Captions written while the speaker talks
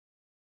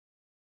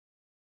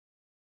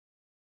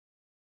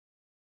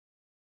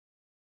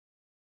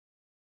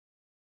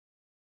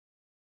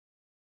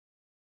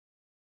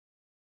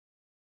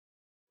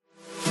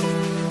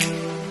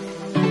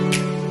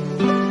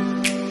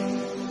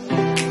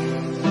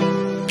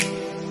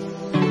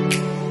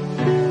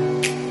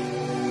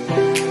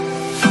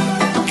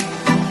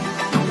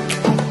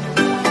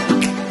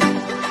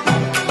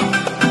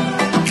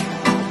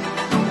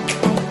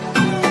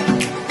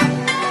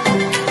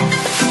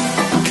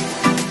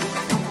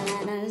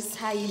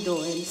how you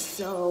doing?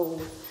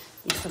 So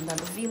it's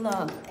another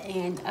vlog,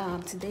 and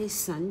today is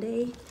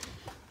Sunday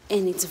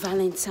and it's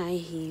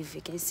Valentine's Eve.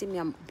 You can see me,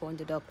 I'm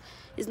bonded up.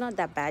 It's not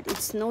that bad. It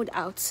snowed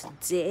out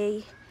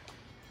today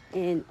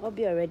and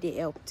Obi already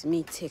helped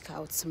me take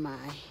out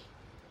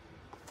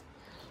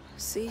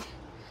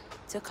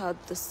took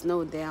out the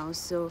snow down.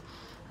 So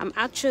I'm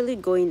actually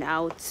going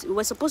out. We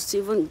were supposed to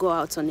even go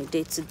out on a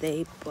date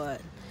today, but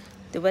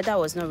the weather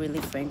was not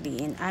really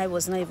friendly and I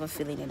was not even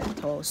feeling it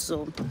at all.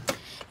 So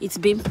it's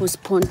been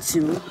postponed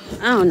to,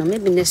 I don't know,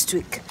 maybe next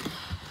week.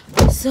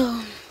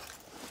 So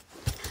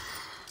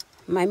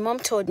my mom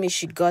told me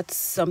she got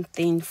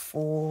something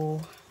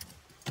for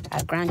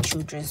our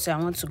grandchildren, so I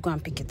want to go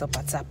and pick it up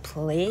at her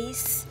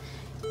place.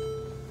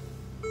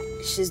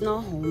 She's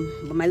not home,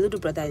 but my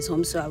little brother is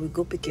home, so I will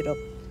go pick it up.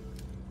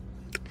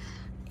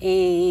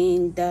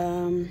 And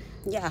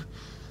yeah,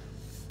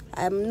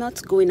 I'm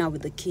not going out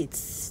with the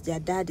kids. Their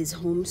dad is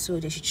home, so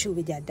they should chill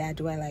with their dad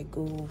while I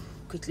go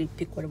quickly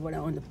pick whatever I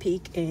want to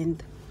pick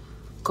and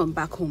come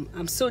back home.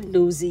 I'm so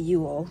nosy,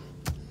 you all.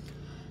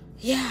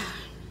 Yeah,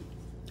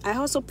 I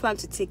also plan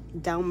to take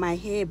down my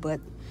hair, but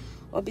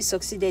Obi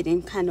succeeded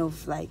in kind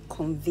of like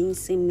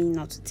convincing me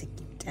not to take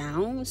it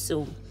down,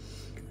 so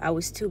I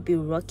will still be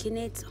rocking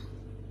it.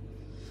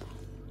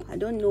 I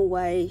don't know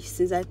why,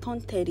 since I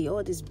turned 30,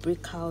 all this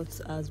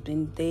breakouts has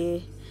been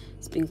there.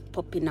 It's been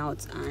popping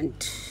out and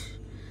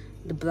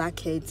the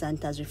blackheads, and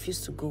it has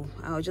refused to go.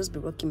 I'll just be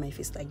rocking my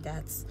face like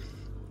that.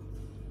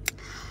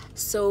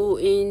 So,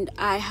 and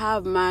I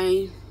have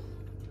my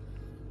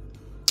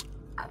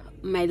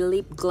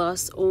lip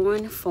gloss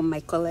on from my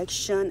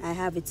collection. I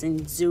have it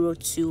in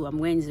 02. I'm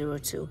wearing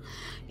 02,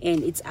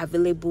 and it's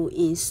available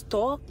in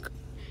stock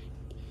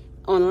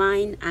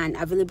online and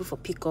available for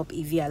pickup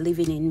if you are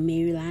living in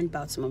Maryland,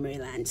 Baltimore,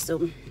 Maryland.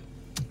 So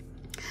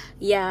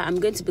yeah, I'm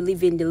going to be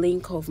leaving the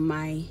link of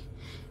my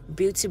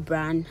beauty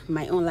brand,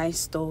 my online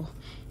store,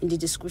 in the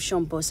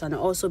description box, and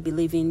I'll also be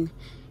leaving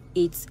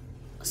it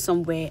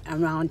somewhere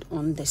around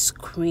on the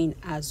screen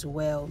as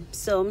well.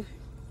 So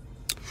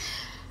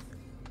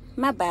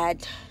my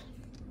bad.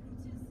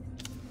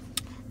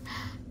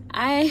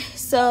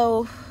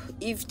 So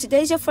if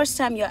today's your first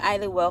time, you're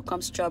highly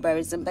welcome,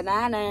 strawberries and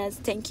bananas.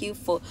 Thank you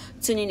for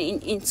tuning in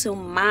into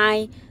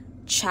my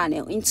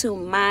channel, into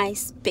my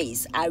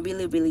space. I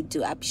really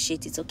do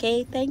appreciate it.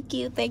 Okay, thank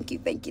you.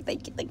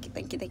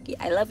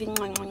 I love you.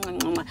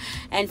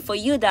 And for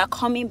you that are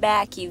coming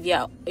back, if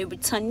you're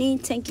returning,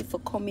 thank you for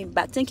coming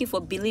back. Thank you for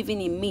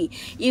believing in me,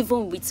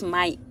 even with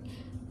my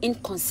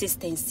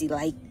inconsistency.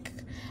 Like,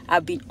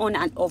 I've been on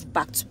and off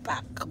back to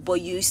back, but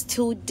you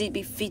still did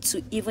be fit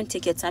to even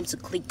take your time to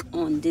click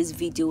on this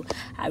video.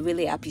 I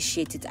really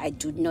appreciate it. I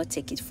do not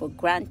take it for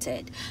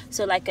granted.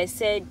 So like I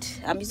said,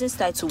 I'm using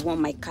style to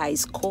warm my car.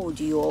 It's cold,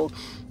 you all,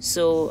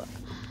 so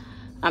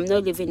I'm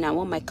not leaving. I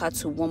want my car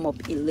to warm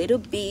up a little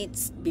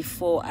bit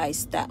before I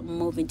start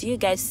moving. Do you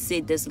guys see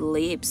these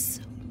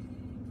lips?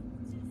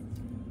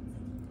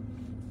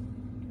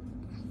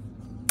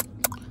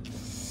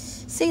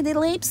 See the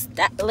lips?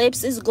 That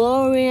lips is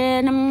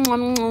glowing,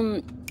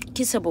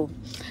 kissable.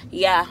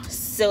 Yeah,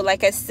 so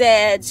like I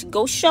said,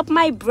 go shop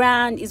my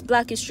brand. It's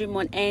Black History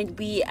Month, and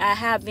we are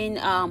having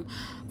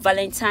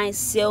Valentines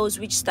sales,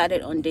 which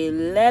started on the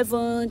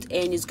 11th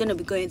and it's going to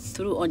be going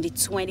through on the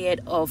 20th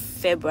of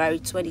February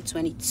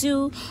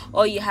 2022.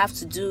 All you have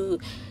to do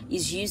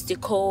is use the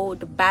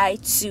code buy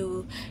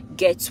 2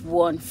 get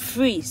 1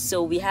 free.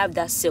 So we have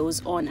that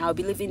sales on. I'll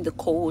be leaving the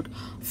code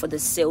for the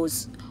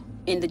sales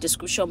in the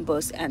description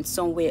box and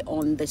somewhere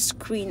on the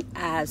screen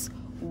as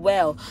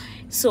well.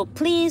 So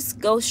please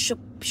go shop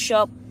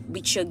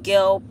with your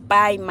girl,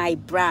 buy my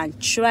brand,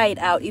 try it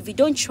out. If you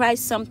don't try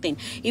something,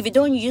 if you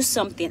don't use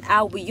something,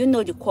 how will you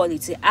know the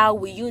quality? How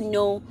will you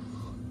know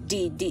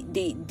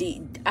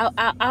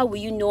how will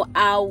you know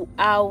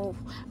how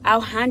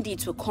handy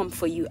it will come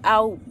for you,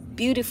 how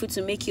beautiful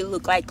to make you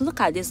look? Like, look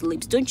at these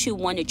lips. Don't you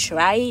want to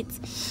try it?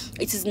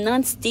 It is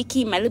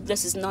non-sticky. My lip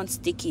gloss is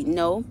non-sticky.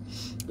 No,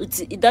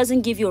 it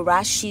doesn't give you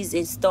rashes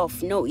and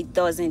stuff. No, it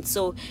doesn't.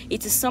 So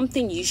it is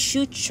something you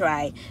should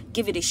try.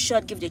 Give it a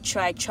shot, give it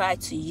a try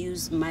to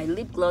use my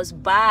lip gloss.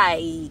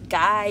 Bye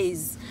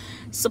guys,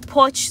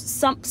 support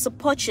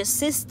your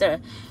sister.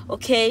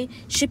 Okay,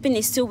 shipping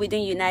is still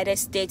within United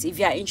States. If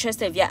you are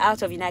interested, if you're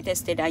out of United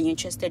States and you're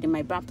interested in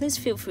my brand, please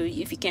feel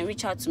free. If you can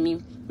reach out to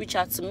me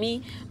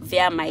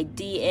via my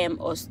DM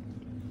or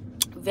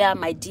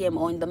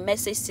in the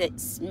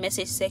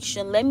message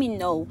section. Let me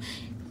know.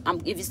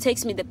 If it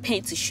takes me the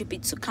pain to ship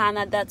it to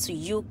Canada, to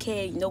UK,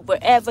 you know,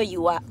 wherever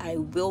you are, I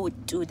will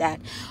do that.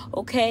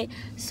 Okay,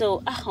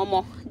 so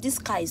this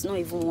car is not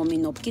even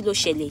warming up. Kilo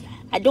shele,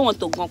 I don't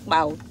want to go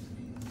out.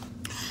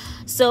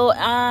 So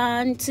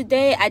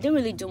today I didn't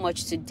really do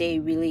much today,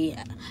 really.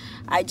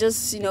 I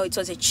just, it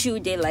was a chill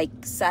day, like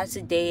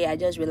Saturday. I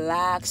just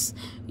relaxed,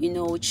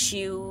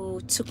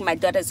 chill, took my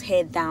daughter's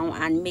hair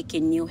down and make a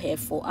new hair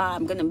for her.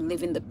 I'm gonna be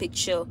leaving the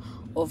picture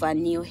of her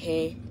new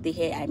hair, the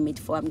hair I made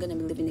for. I'm gonna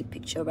be leaving a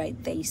picture right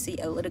there. You see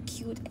a little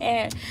cute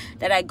hair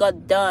that I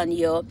got done,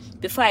 yo.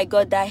 Before I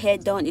got that hair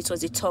done, it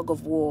was a tug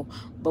of war,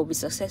 but we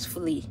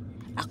successfully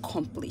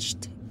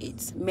accomplished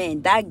it.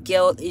 Man, that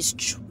girl is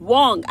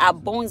strong. Her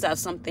bones are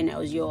something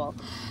else, y'all.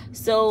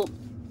 So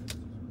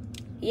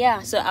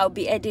yeah, so I'll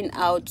be heading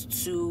out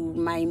to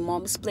my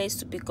mom's place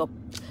to pick up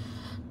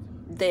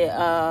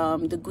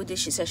the goodies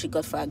she said she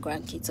got for her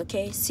grandkids.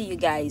 Okay, see you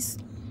guys.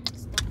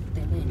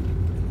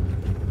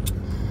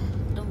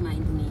 Don't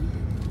mind me.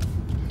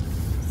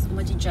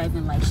 Somebody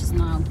driving like she's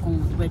not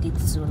going ready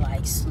to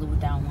like slow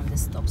down on the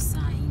stop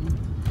sign.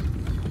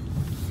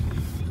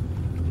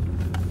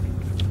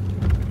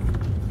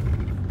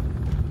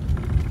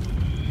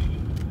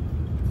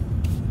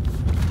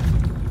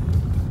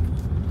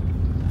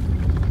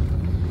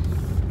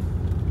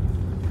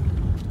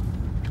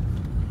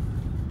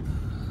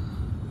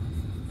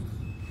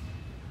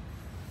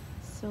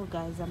 So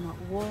guys, I'm at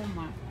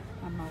Walmart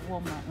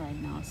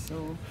right now,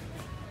 so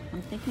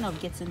I'm thinking of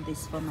getting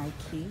this for my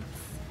kids,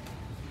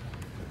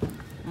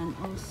 and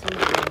also the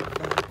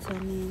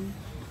vitamin.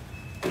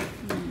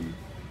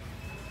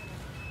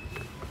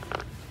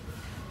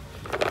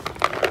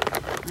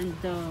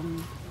 And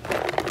I'm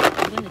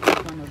gonna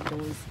take one of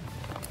those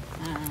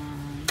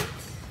and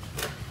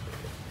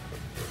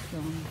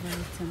some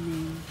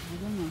vitamin. I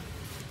don't know,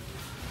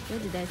 where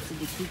did I see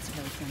the kids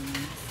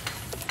vitamins?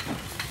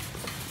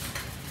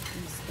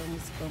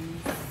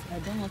 Gummies. I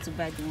don't want to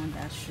buy the one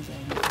that has sugar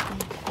in it.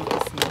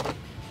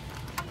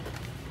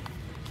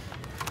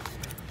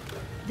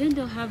 They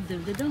don't have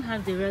them. They don't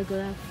have the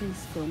regular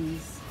Prince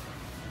gummies.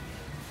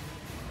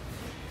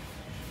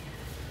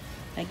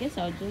 I guess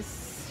I'll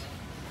just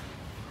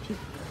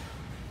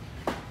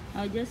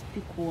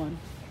pick one.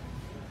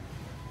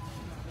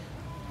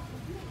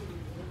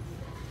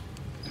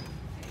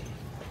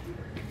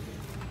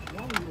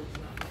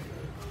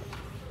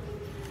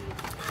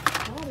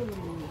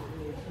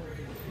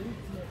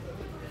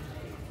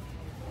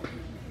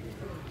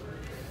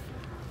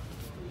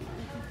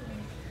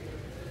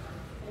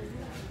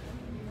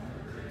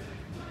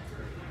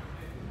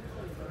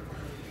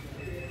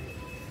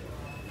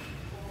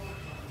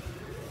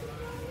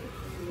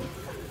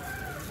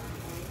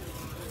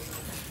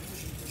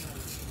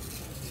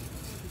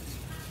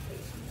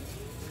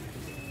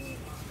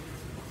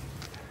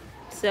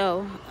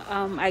 So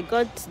I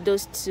got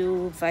those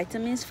 2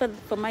 vitamins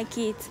for my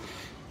kids.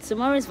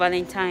 Tomorrow is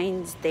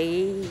Valentine's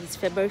Day. It's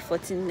February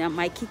 14th, and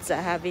my kids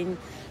are having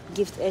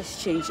gift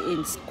exchange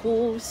in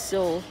school,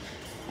 so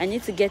I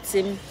need to get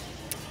him.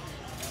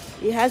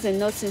 He has a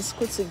note in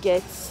school to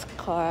get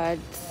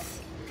cards.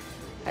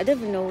 I don't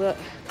even know what,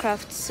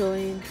 craft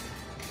sewing,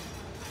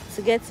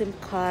 to get him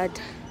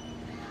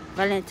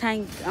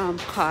Valentine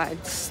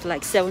cards,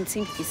 like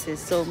 17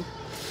 pieces. So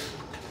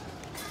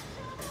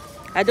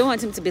I don't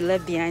want him to be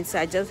left behind, so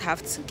I just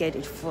have to get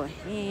it for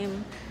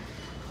him.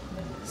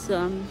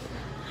 So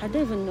I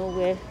don't even know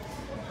where.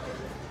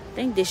 I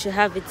think they should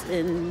have it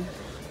in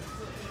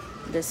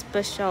the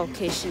special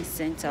occasion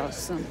center or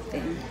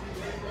something,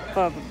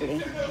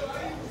 probably.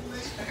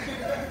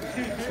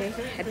 Okay,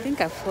 I think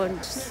I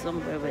found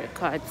somewhere where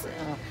cards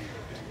are.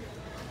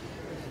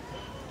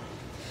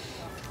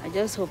 I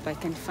just hope I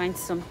can find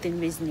something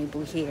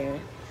reasonable here.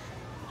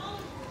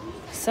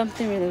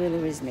 Something really, really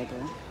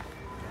reasonable.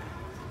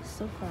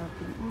 So far, I've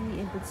been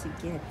only able to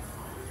get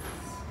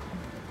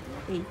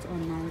 8 or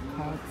 9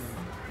 cards,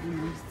 and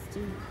I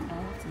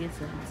have to get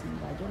 17,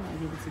 but I don't know if I'll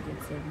be able to get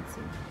 17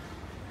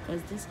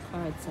 because these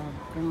cards are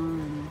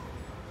gone.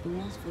 The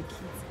ones for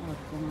kids are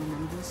gone.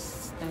 I'm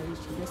just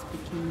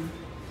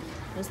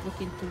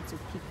looking through to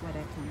pick what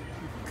I can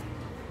pick.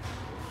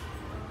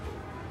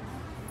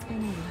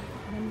 Anyway,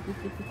 let me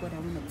quickly pick what I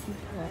want to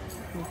pick up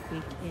real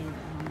quick and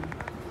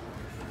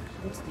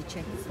go to the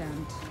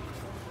checkout.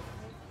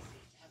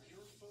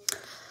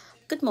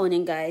 Good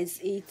morning, guys.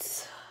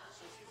 It's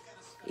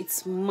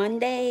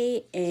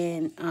Monday,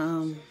 and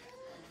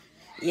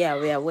yeah,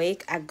 we're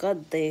awake. I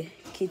got the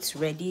kids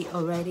ready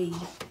already.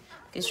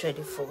 Kids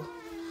ready for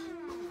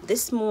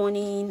this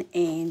morning,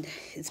 and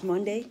it's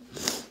Monday.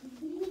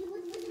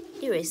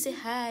 Here, say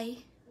hi.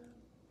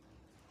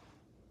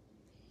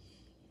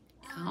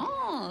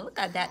 Oh, look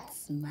at that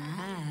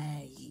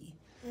smile.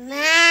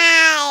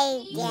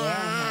 My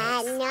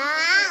Yes. no.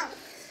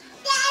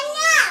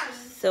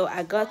 So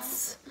I got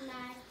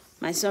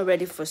my son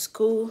ready for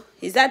school.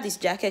 Is that this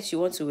jacket you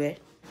want to wear?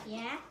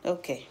 Yeah.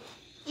 Okay.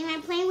 And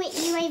I'm playing with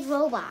Eli's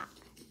robot.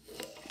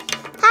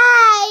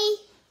 Hi.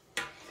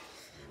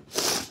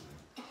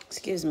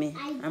 Excuse me.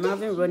 I'm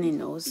having runny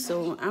nose,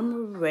 so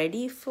I'm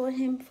ready for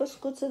him for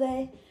school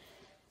today.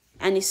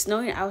 And it's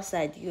snowing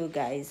outside, you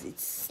guys.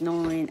 It's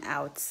snowing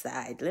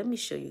outside. Let me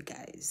show you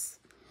guys.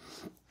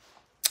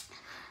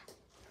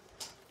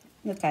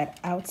 Look at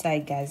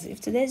outside, guys.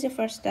 If today's your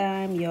first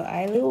time, you're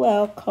highly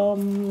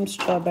welcome.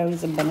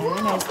 Strawberries and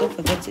bananas. Don't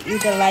forget to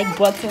hit the like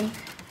button,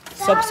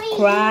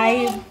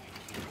 subscribe,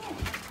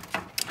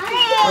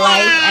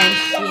 like, and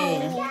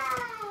share.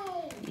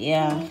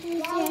 Yeah.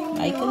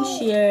 like and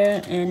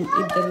share, and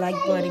hit the like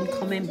button,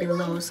 comment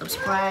below,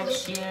 subscribe,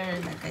 share,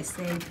 like I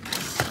said.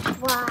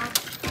 Wow.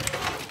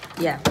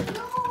 Yeah.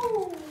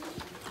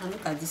 And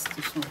look at this one.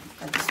 Look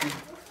at this one.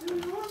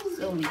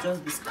 So we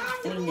just be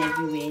scattering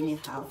everywhere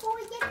anyhow.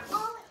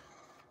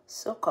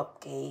 So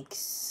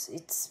cupcakes,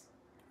 it's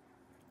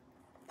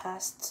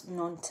past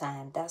noon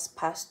time. That's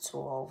past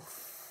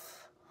 12.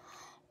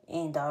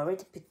 And I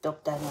already picked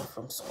up Daniel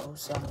from school,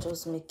 so I'm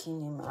just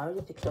making him. I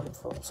already picked up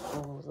from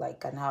school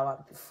like an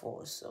hour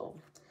before, so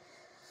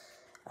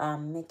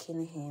I'm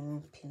making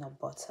him peanut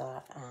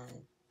butter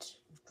and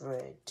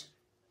bread,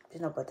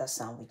 peanut butter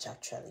sandwich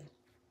actually,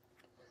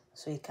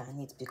 so he can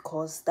eat,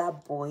 because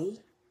that boy,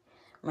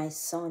 my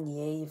son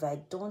here, if I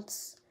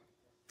don't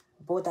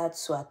bother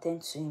to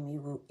attend to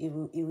him,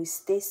 he will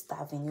stay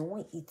starving. He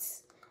won't eat.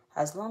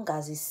 As long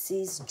as he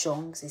sees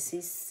junks, he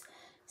sees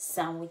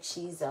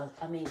sandwiches,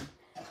 I mean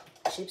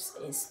chips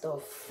and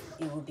stuff,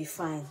 it will be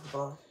fine.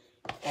 But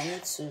I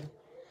need to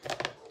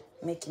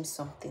make him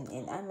something,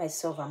 and I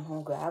myself, I'm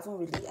hungry. I haven't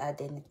really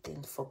had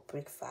anything for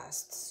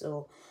breakfast,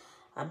 so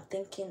I'm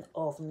thinking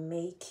of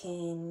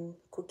cooking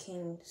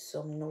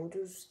some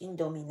noodles,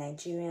 Indomie,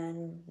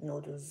 Nigerian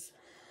noodles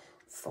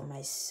for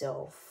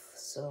myself.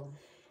 So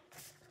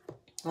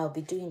I'll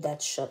be doing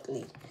that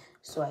shortly,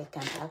 so I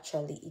can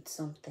actually eat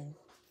something.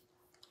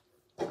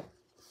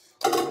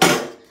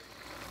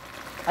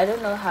 I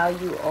don't know how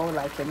you all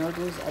like your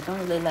noodles. I don't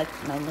really like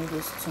my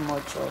noodles too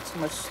much, or too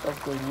much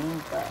stuff going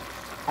in, but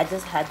I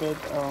just added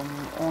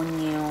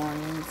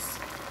onions,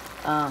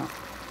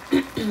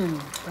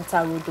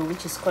 patarudo,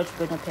 which is scotch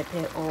bonnet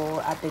pepper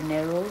or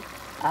habanero.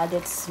 I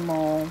added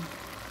small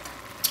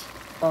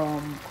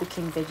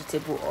cooking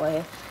vegetable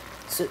oil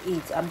to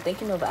it. I'm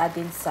thinking of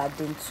adding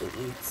sardine to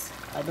it.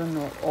 I don't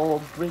know, or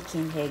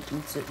breaking egg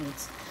into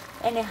it.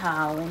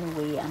 Anyhow,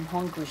 anyway, I'm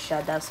hungry, Sha.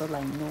 That's all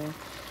I know,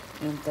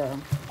 and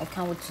I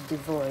can't wait to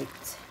devour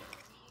it.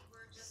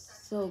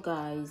 So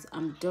guys,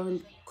 I'm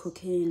done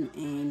cooking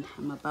and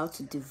I'm about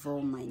to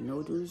devour my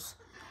noodles.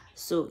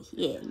 So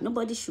yeah,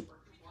 nobody should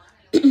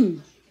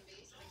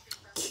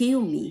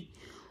kill me,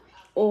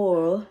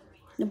 or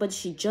nobody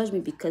should judge me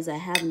because I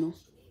have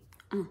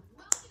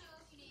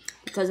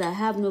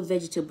no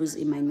vegetables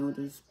in my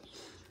noodles.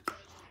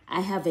 I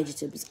have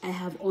vegetables. I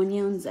have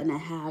onions and I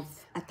have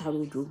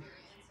atarudu,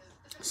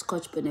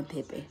 scotch bonnet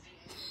pepper.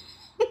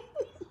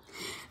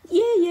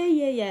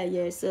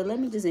 Yeah. So let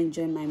me just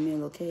enjoy my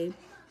meal, okay?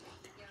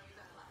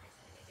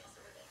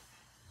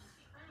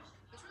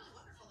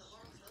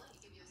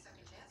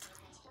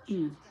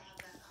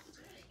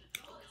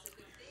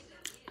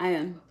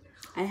 I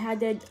I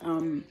added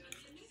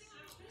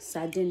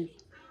sardine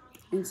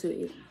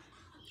into it.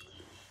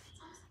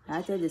 I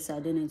added the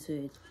sardine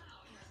into it.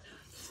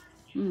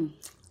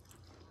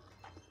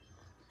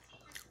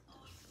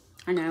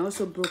 And I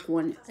also broke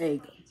one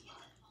egg,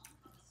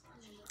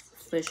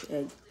 fresh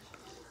egg.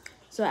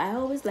 So I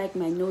always like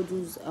my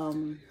noodles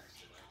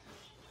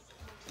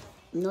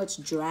not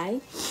dry,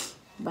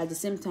 but at the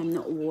same time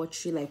not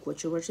watery, like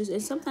watery.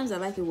 And sometimes I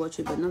like it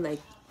watery, but not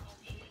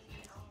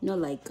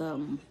like a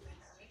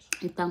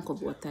tank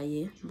of water,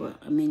 yeah.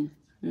 But I mean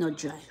not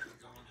dry.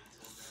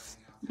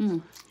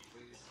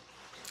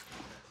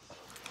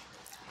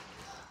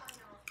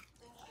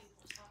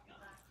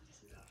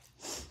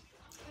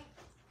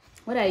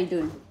 What are you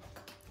doing?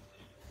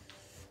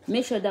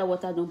 Make sure that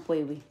water don't pour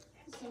away.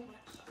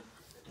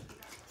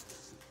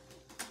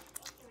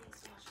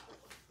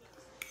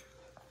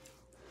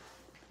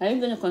 Are you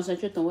going to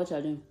concentrate on what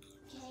you're doing?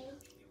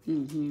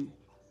 Okay.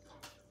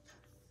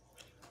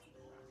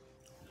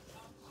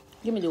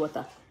 Give me the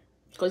water,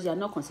 because you are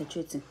not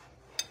concentrating.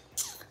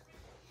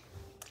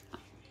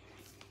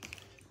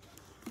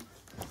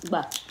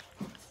 But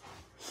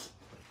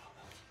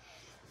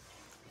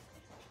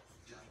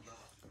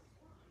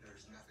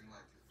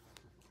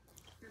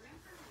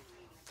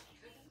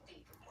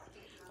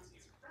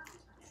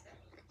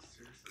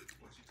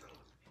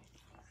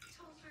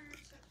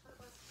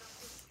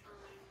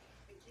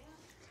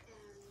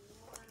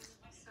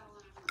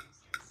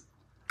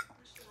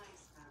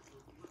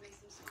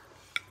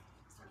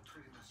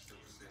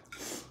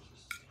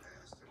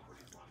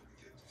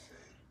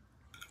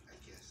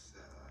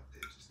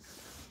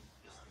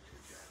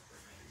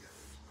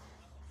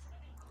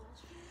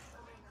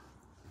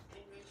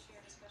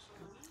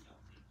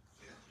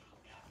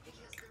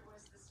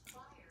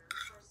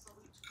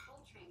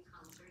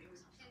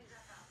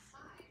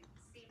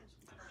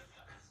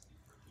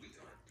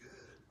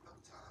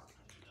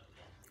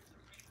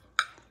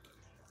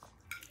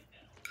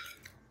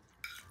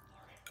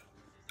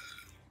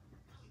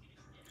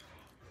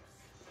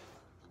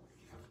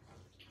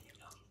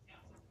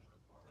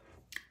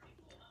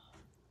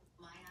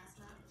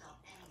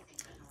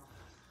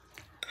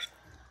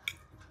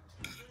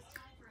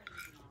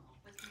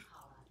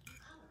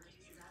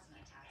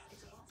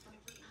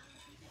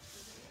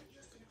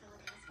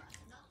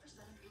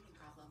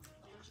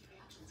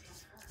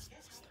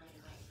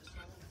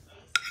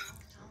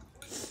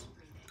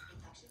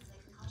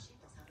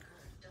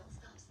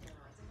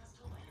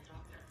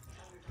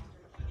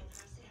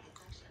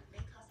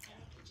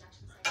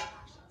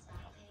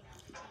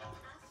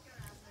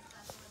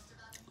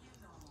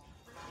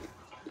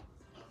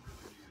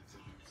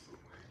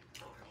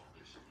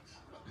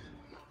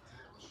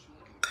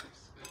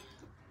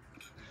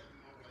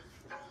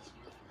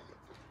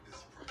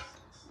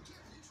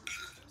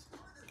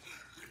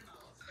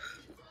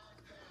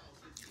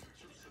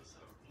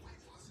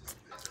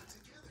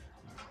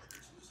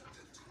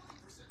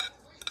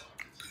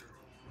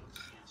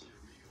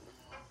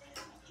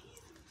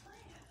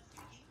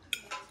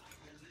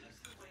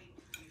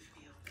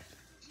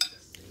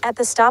At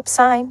the stop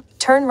sign,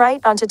 turn right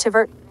onto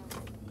Tiver.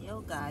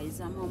 Yo guys,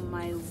 I'm on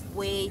my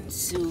way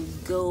to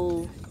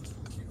go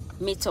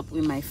meet up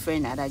with my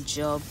friend at a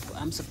job.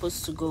 I'm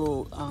supposed to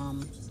go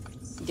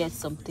get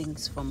some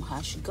things from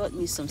her. She got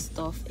me some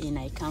stuff and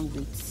I can't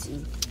wait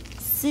to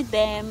see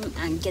them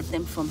and get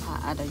them from her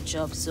at a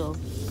job. So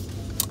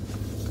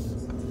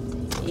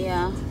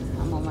yeah,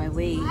 I'm on my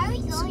way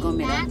to go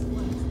meet her.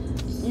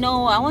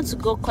 No, I want to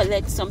go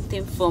collect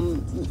something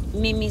from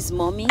Mimi's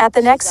mommy. At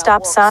the next She's at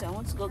stop work, sign. so I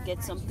want to go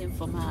get something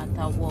from her at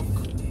her work.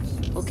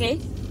 Okay?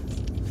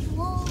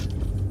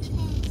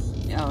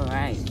 All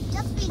right.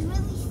 Just be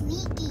really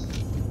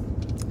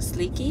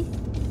sneaky. Sleeky?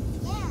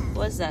 Yeah.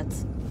 What's that?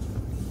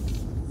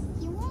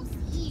 You won't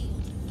see.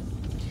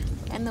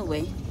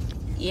 Anyway,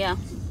 yeah,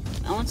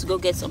 I want to go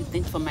get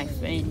something for my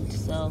friend.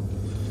 So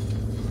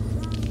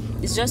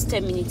it's just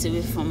 10 minutes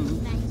away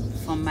from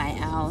my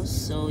house,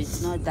 so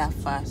it's not that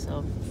far.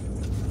 So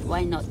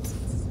why not?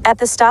 At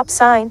the stop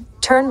sign,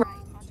 turn right.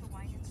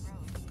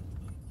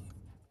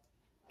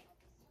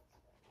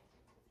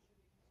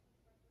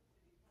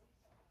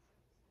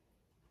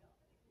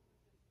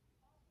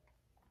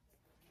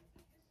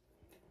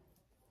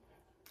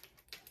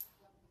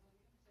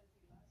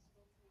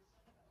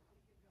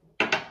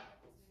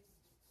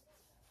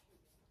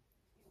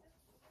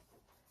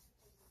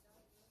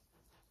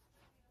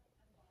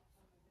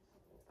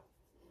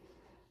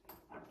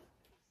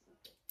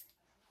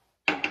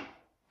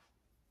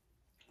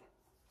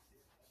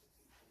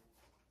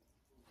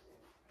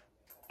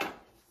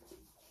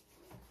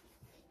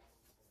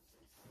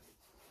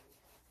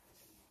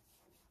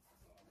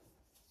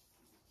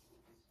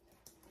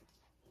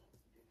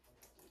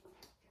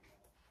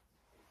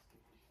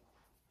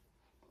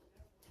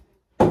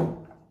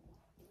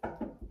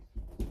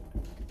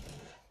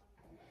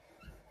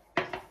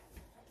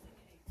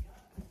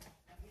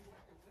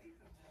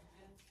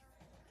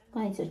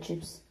 Why is your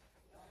chips?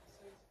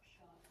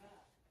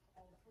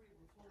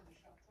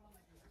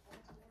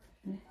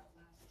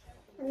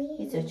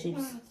 Eat your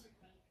chips.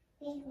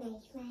 Where's my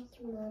smart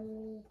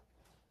mommy?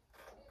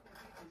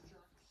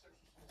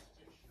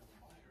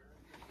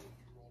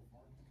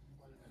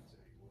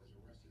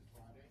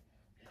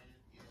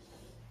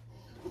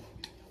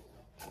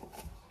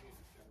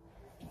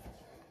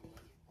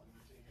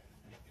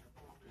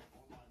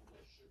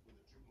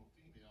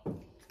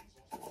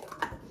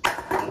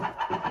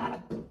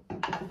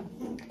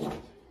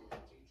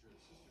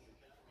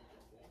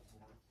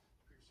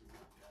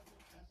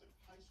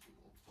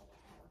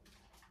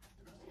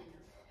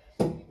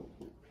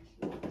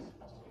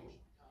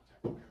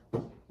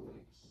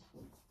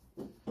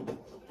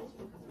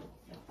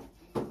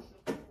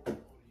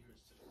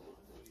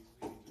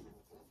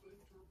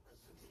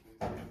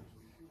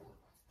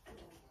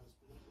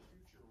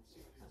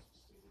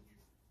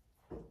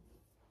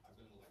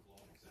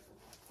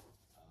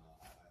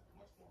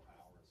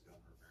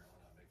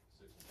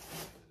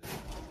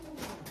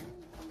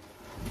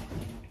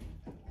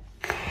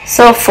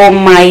 So for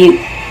my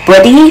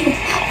body,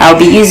 I'll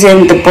be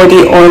using the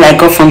body oil I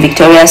got from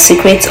Victoria's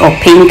Secret or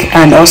pink,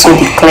 and also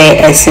the clear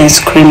essence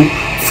cream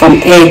from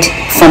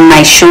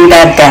my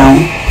shoulder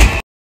down.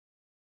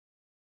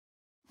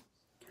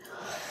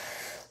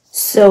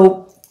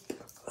 So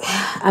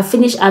I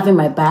finished having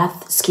my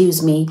bath,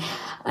 excuse me,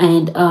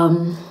 and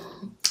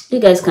you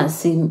guys can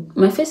see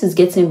my face is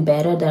getting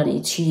better than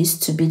it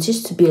used to be. It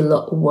used to be a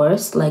lot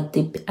worse. Like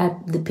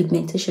the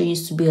pigmentation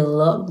used to be a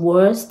lot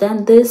worse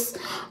than this,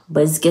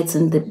 but it's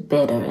getting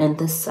better. And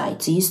this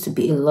side it used to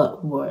be a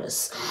lot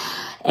worse.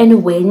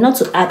 Anyway, not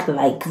to act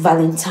like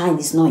Valentine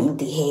is not in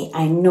the hair.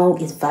 I know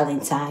it's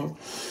Valentine,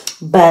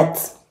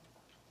 but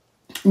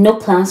no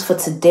plans for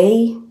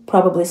today.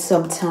 Probably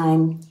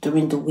sometime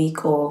during the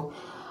week or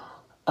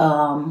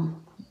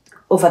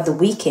over the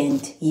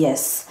weekend.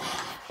 Yes,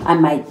 I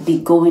might be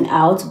going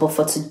out, but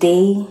for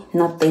today,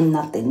 nothing.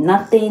 I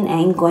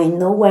ain't going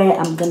nowhere.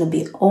 I'm gonna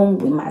be home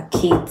with my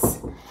kids.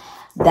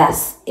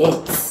 That's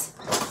it.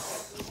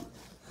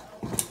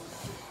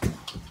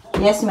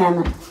 Yes,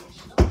 ma'am.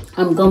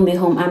 I'm gonna be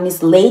home. And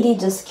Miss Lady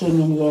just came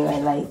in here.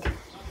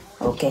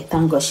 Okay,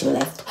 thank God she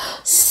left.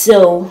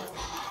 So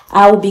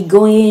I'll be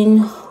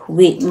going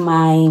with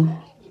my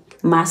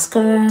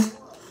mascara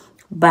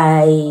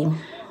by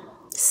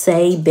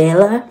Say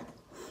Bella.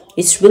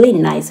 It's really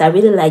nice. I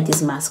really like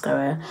this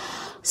mascara.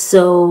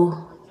 So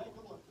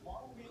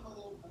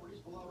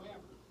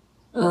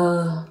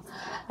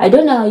I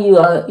don't know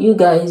how you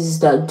guys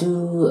that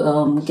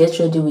do get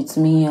ready with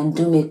me and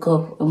do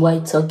makeup and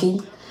white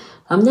talking.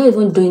 I'm not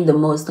even doing the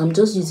most. I'm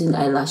just using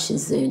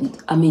eyelashes and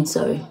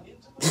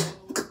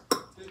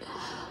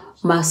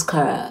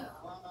mascara.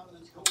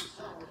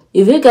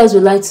 If you guys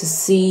would like to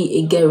see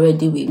a get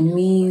ready with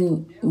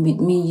me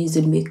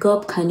using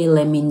makeup, kindly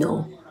let me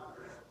know.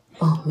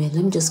 Oh man,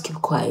 let me just keep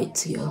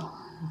quiet, yo.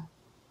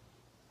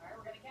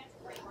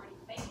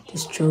 The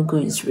struggle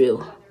is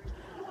real.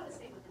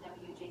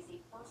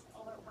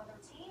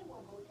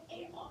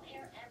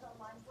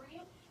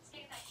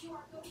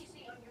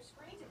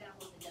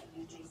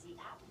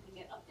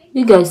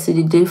 You guys see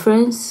the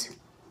difference?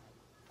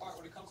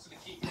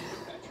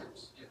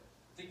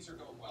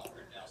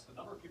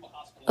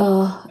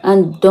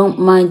 And don't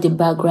mind the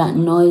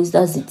background noise.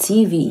 That's the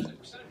TV.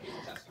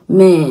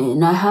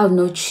 Man, I have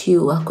no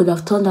chill. I could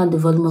have turned down the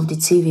volume of the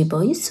TV,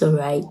 but it's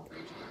alright.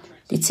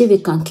 The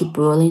TV can keep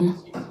rolling.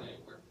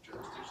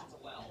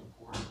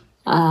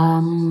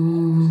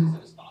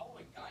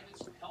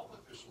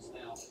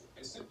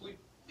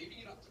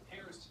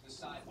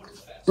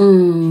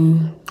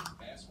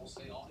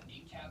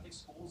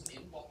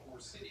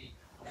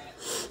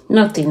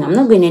 Nothing. I'm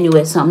not going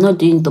anywhere, so I'm not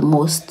doing the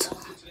most.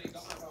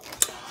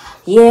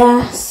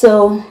 Yeah,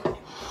 so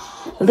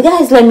the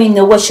guys, let me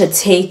know what's your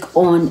take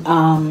on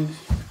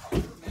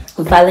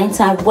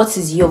Valentine. What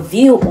is your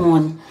view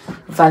on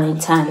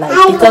Valentine?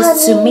 Like,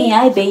 because to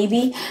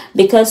me,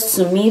 because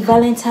to me,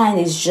 Valentine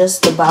is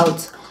just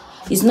about,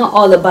 it's not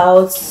all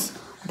about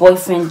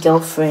boyfriend,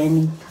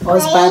 girlfriend,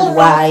 husband,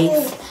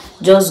 wife,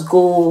 just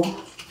go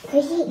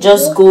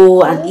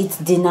and eat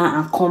dinner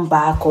and come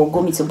back, or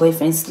go meet your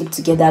boyfriend, sleep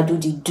together,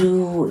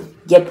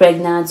 get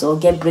pregnant or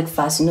get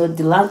breakfast. You know,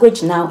 the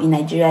language now in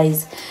Nigeria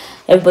is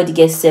everybody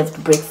gets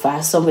served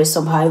breakfast.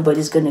 Somehow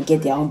everybody's gonna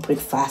get their own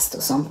breakfast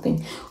or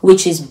something,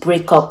 which is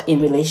break up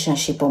in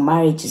relationship or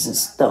marriages and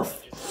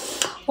stuff,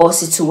 or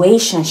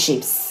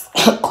situationships,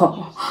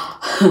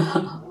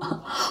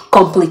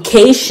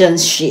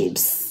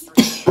 complicationships.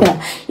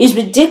 It's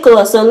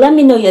ridiculous. So let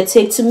me know your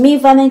take. To me,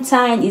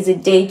 Valentine is a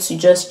day to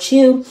just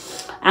chill,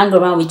 hang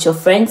around with your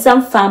friends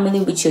and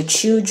family, with your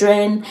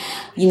children,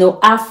 you know,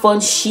 have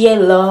fun, share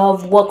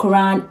love, walk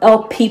around,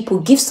 help people,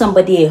 give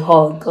somebody a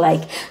hug,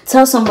 like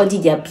tell somebody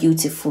they're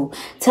beautiful,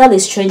 tell a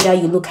stranger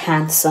you look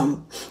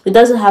handsome. It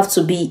doesn't have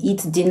to be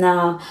eat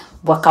dinner,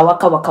 waka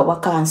waka waka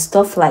waka and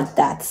stuff like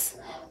that.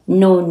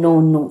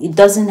 No, it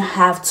doesn't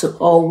have to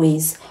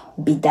always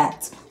be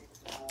that.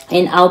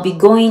 And I'll be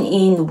going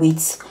in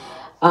with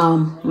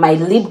my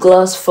lip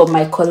gloss for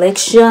my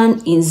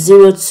collection in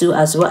 02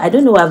 as well. I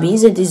don't know why I've been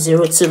using this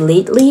 02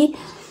 lately.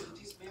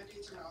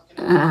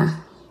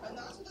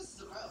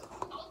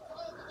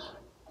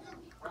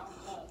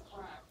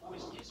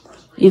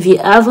 If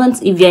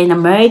you're in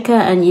America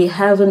and you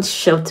haven't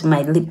shopped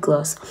my lip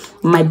gloss,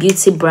 my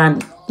beauty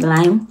brand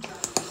Lime,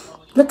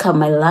 look at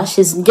my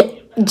lashes.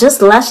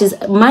 Just lashes.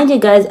 Mind you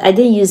guys, I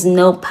didn't use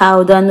no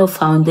powder, no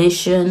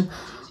foundation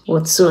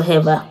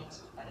whatsoever.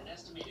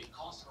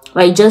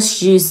 I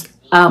just use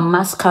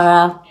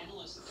mascara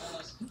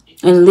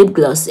and lip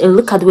gloss, and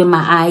look at the way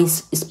my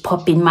eyes is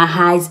popping, my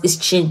eyes is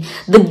chin.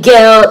 The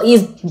girl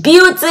is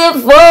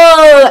beautiful.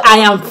 I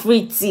am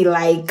pretty,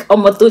 like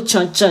omoto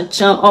chon chon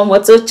chon,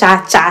 omoto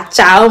cha cha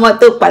cha,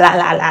 omoto pa la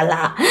la la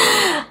la.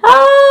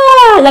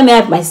 Let me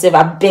hype myself.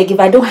 I beg. If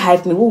I don't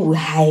hype me, who will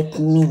hype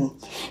me?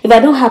 If I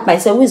don't hype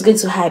myself, who is going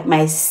to hype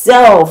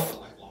myself?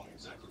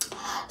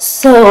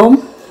 So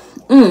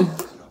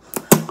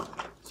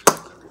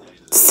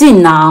see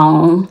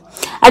now,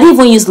 I don't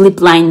even use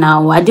lip line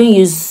now. I don't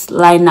use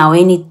line now,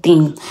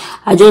 anything.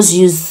 I just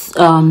use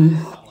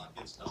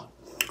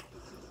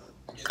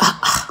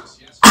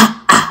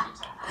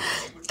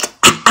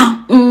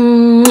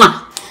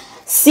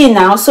see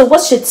now. So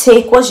what's your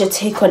take on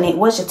it?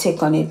 What's your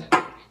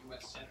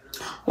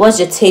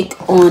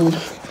take on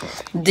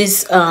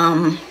this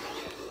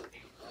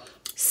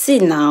see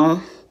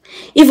now,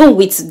 even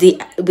with the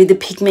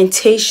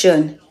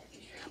pigmentation,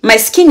 my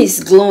skin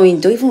is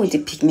glowing though, even with the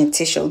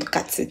pigmentation. Look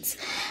at it.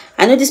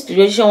 I know this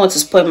pigmentation wants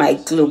to spoil my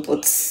glow,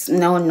 but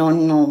no,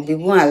 we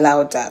won't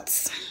allow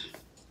that.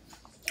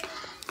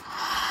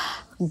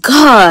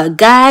 God,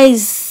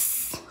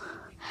 guys,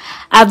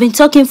 I've been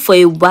talking for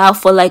a while,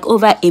 for like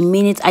over a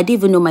minute. I didn't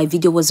even know my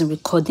video wasn't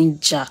recording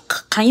jack.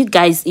 Can you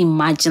guys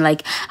imagine?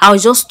 Like, I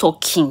was just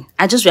talking,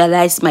 I just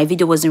realized my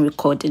video wasn't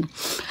recording.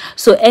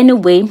 So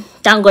anyway,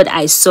 thank God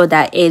I saw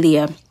that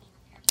earlier.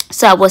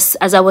 So I was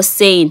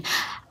saying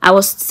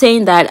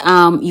that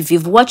if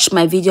you've watched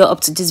my video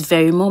up to this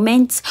very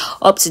moment,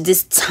 up to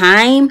this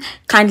time,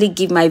 kindly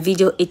give my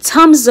video a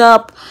thumbs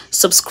up,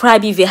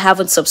 subscribe if you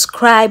haven't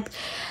subscribed,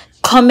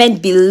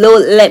 comment below,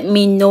 let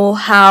me know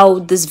how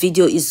this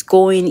video is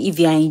going, if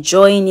you are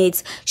enjoying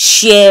it.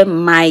 Share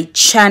my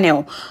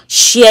channel,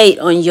 share it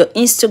on your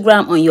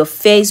Instagram, on your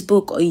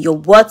Facebook, on your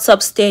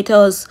WhatsApp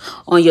status,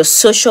 on your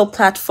social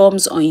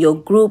platforms, on your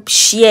group.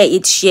 Share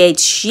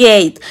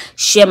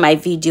my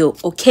video,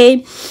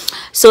 okay?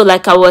 So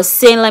like I was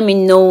saying, let me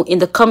know in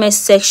the comment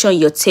section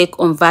your take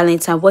on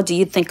Valentine. What do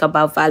you think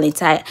about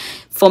Valentine?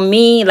 For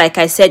me, like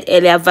I said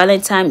earlier,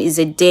 Valentine is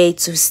a day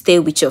to stay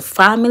with your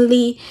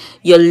family,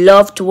 your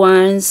loved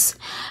ones.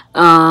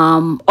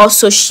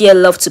 Also share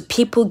love to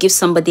people, give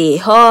somebody a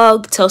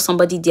hug, tell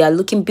somebody they are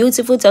looking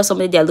beautiful, tell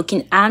somebody they are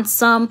looking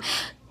handsome,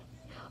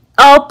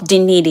 help the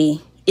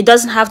needy. It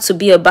doesn't have to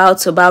be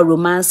about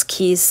romance,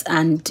 kiss,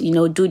 and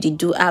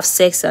have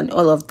sex and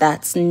all of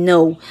that.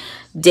 No,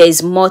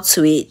 there's more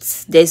to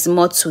it.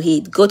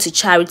 Go to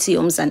charity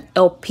homes and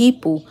help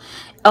people.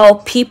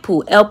 Help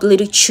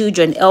little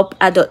children, help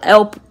adults,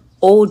 help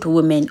old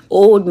women,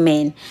 old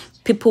men,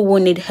 people who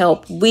need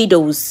help,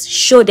 widows.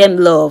 Show them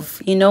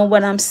love. You know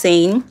what I'm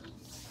saying?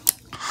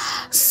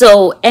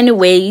 So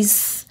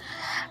anyways,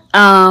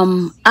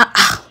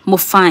 more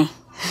fine.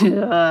 If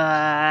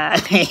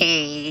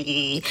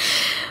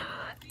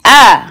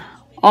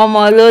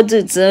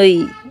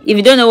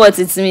you don't know what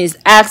it means,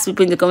 ask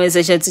people in the comment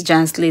section to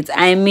translate.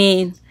 I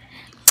mean,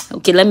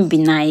 okay, let me be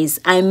nice.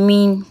 I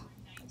mean,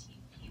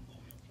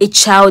 a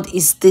child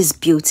is this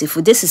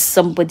beautiful. This is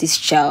somebody's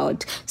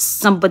child,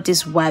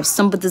 somebody's wife,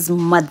 somebody's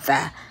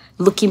mother,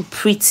 looking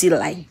pretty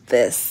like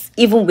this,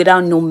 even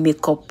without no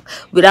makeup,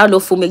 without no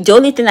full makeup. The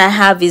only thing I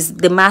have is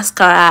the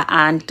mascara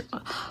and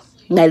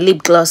my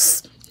lip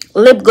gloss.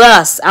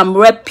 I'm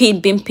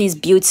repping Bimpy's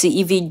Beauty.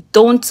 If you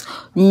don't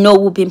know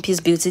who Bimpy's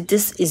Beauty,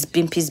 this is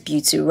Bimpy's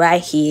Beauty right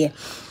here,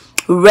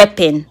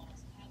 repping.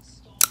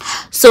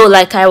 So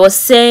like I was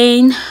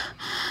saying,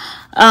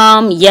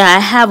 yeah, I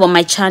have on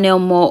my channel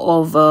more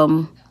of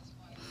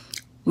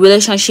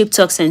relationship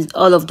talks and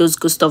all of those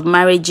good stuff,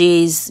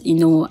 marriages, you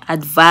know,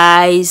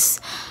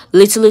 advice,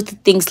 little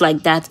things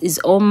like that is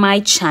on my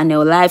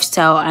channel,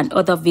 lifestyle and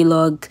other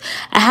vlog.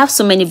 I have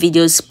so many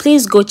videos.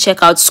 Please go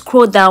check out,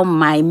 scroll down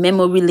my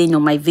memory lane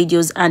on my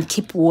videos and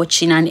keep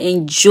watching and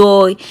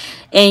enjoy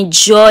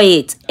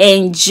it.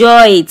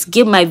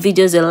 Give my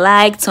videos a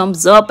like,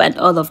 thumbs up and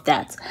all of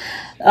that.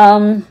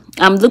 I'm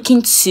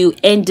looking to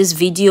end this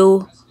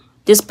video,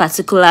 this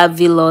particular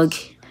vlog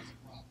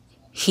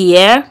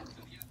here.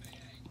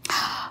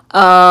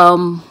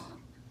 One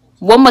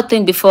more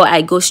thing before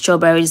I go,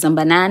 strawberries and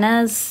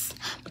bananas,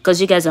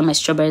 because you guys are my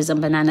strawberries and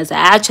bananas. I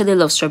actually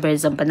love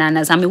strawberries and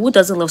bananas. I mean, who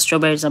doesn't love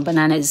strawberries and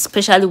bananas,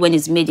 especially when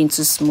it's made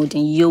into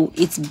smoothie? Yo,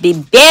 it's be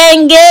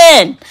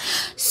banging.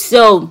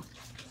 So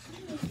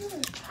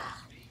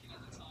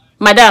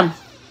madam,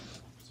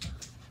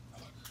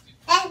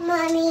 That's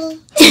mommy.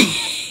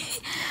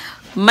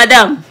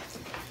 madam,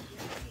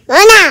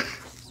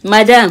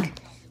 madam.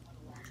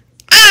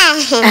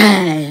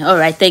 All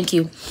right, thank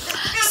you.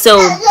 So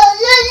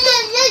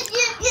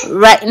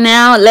right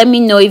now, let me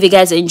know if you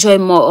guys enjoy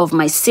more of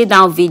my sit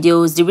down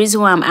videos. The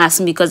reason why I'm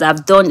asking, because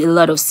I've done a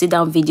lot of sit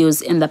down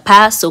videos in the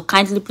past, so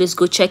kindly please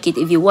go check it.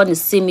 If you want to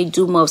see me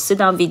do more of sit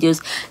down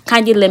videos,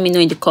 kindly let me know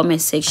in the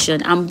comment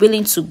section. I'm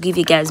willing to give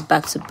you guys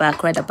back to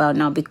back right about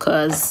now,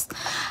 because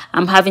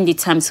I'm having the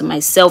time to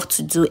myself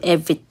to do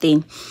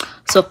everything.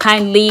 So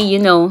kindly, you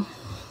know,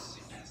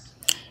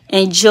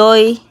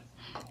 enjoy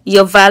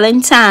your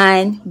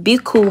Valentine. Be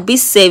cool, be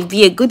safe,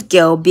 be a good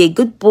girl, be a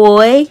good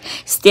boy,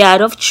 stay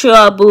out of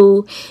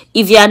trouble.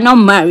 If you are not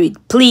married,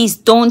 please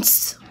don't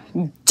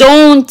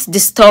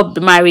disturb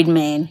the married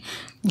men,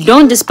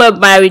 don't disturb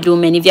married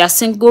women. If you are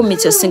single,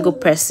 meet your single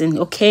person,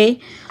 okay?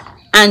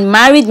 And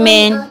married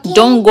men,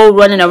 don't go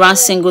running around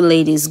single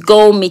ladies,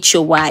 go meet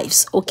your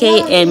wives,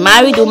 okay? And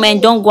married women,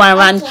 don't go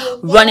around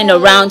running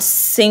around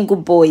single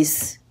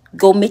boys,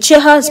 go meet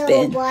your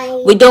husband.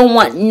 We don't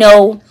want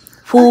no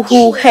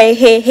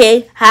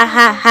hey,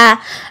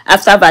 ha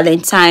after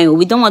Valentine.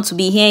 We don't want to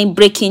be hearing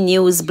breaking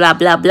news, blah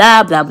blah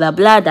blah blah blah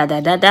blah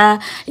da.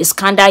 It's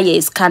kinda yeah,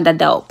 it's kinda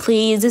dull.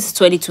 Please, this is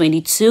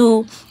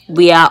 2022.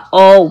 We are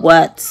all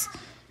what?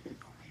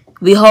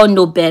 We all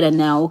know better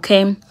now,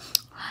 okay?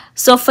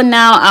 So for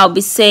now, I'll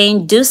be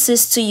saying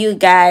deuces to you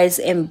guys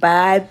and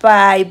bye.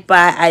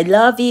 I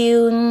love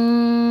you.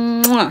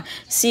 Mwah.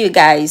 See you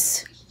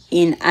guys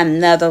in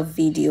another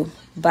video.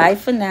 Bye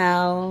for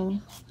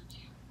now.